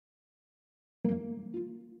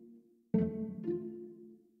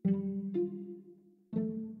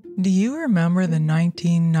Do you remember the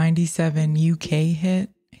 1997 UK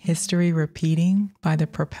hit, History Repeating, by the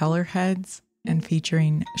Propellerheads and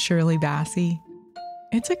featuring Shirley Bassey?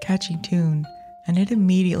 It's a catchy tune, and it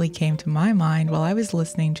immediately came to my mind while I was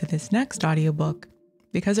listening to this next audiobook,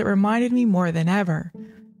 because it reminded me more than ever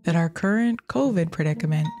that our current COVID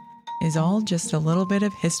predicament is all just a little bit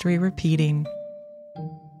of history repeating.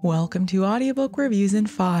 Welcome to Audiobook Reviews in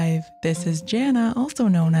 5. This is Jana, also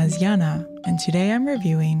known as Yana, and today I'm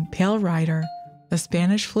reviewing Pale Rider, The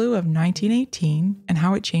Spanish Flu of 1918 and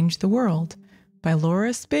How It Changed the World by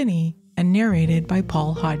Laura Spinney and narrated by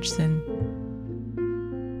Paul Hodgson.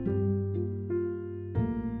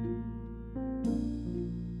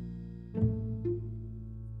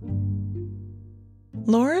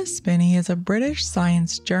 Laura Spinney is a British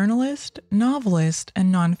science journalist, novelist,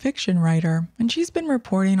 and nonfiction writer, and she's been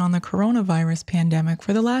reporting on the coronavirus pandemic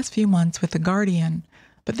for the last few months with The Guardian.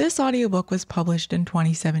 But this audiobook was published in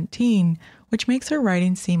 2017, which makes her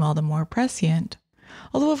writing seem all the more prescient.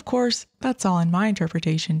 Although, of course, that's all in my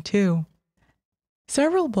interpretation, too.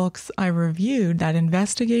 Several books I reviewed that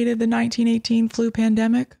investigated the 1918 flu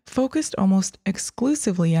pandemic focused almost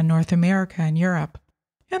exclusively on North America and Europe,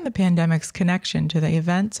 and the pandemic's connection to the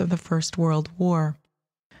events of the First World War.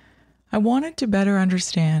 I wanted to better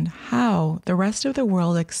understand how the rest of the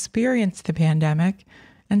world experienced the pandemic,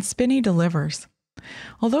 and Spinney delivers.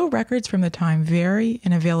 Although records from the time vary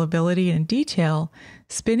in availability and detail,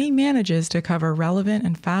 Spinney manages to cover relevant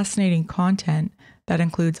and fascinating content that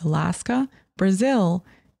includes Alaska, Brazil,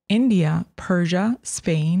 India, Persia,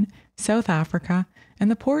 Spain, South Africa, and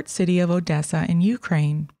the port city of Odessa in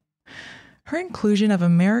Ukraine. Her inclusion of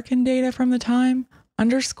American data from the time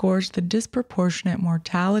underscores the disproportionate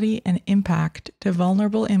mortality and impact to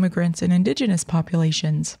vulnerable immigrants and indigenous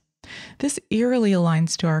populations. This eerily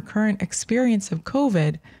aligns to our current experience of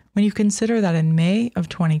COVID when you consider that in May of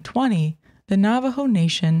 2020, the Navajo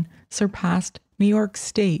Nation surpassed New York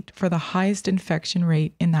State for the highest infection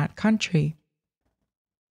rate in that country.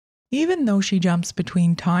 Even though she jumps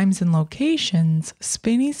between times and locations,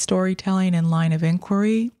 Spinney's storytelling and line of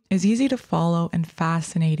inquiry is easy to follow and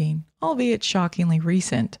fascinating, albeit shockingly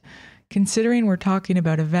recent, considering we're talking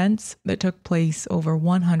about events that took place over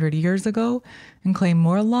 100 years ago and claim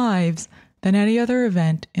more lives than any other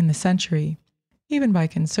event in the century, even by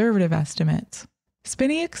conservative estimates.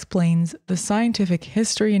 Spinney explains the scientific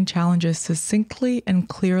history and challenges succinctly and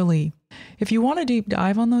clearly. If you want a deep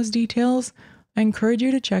dive on those details, I encourage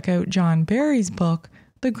you to check out John Barry's book,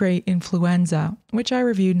 The Great Influenza, which I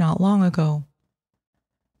reviewed not long ago.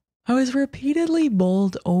 I was repeatedly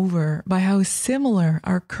bowled over by how similar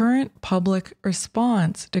our current public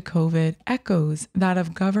response to COVID echoes that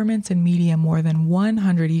of governments and media more than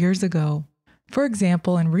 100 years ago. For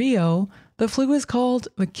example, in Rio, the flu was called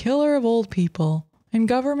the killer of old people, and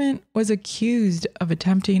government was accused of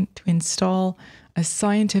attempting to install a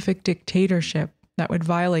scientific dictatorship that would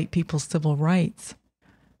violate people's civil rights.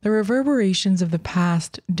 The reverberations of the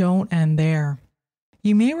past don't end there.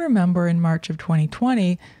 You may remember in March of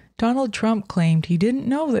 2020, Donald Trump claimed he didn't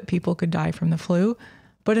know that people could die from the flu,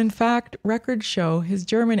 but in fact, records show his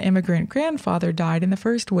German immigrant grandfather died in the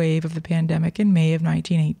first wave of the pandemic in May of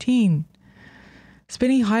 1918.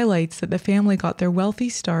 Spinney highlights that the family got their wealthy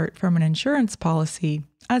start from an insurance policy,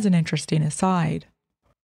 as an interesting aside.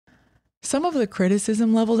 Some of the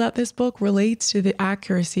criticism leveled at this book relates to the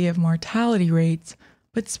accuracy of mortality rates,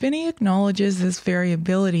 but Spinney acknowledges this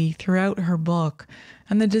variability throughout her book,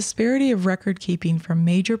 and the disparity of record keeping from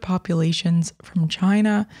major populations from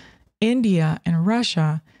China, India, and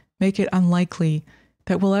Russia make it unlikely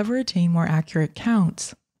that we'll ever attain more accurate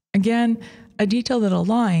counts. Again, a detail that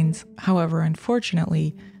aligns, however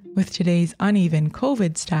unfortunately, with today's uneven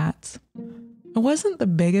COVID stats. I wasn't the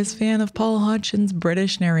biggest fan of Paul Hodgson's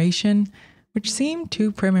British narration, which seemed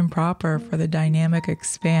too prim and proper for the dynamic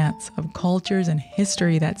expanse of cultures and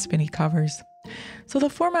history that Spinney covers. So the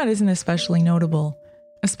format isn't especially notable,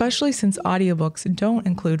 especially since audiobooks don't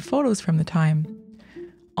include photos from the time.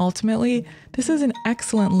 Ultimately, this is an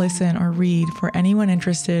excellent listen or read for anyone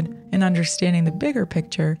interested in understanding the bigger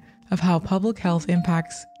picture of how public health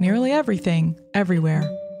impacts nearly everything, everywhere.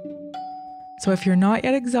 So if you're not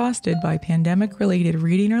yet exhausted by pandemic-related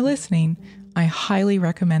reading or listening, I highly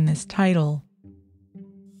recommend this title.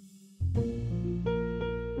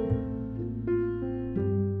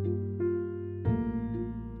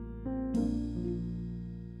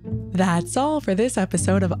 That's all for this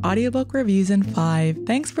episode of Audiobook Reviews in 5.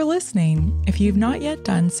 Thanks for listening. If you've not yet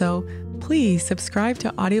done so, please subscribe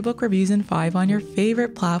to Audiobook Reviews in 5 on your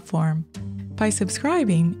favorite platform. By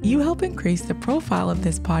subscribing, you help increase the profile of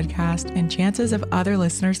this podcast and chances of other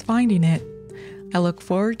listeners finding it. I look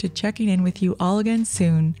forward to checking in with you all again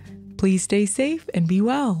soon. Please stay safe and be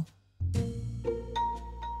well.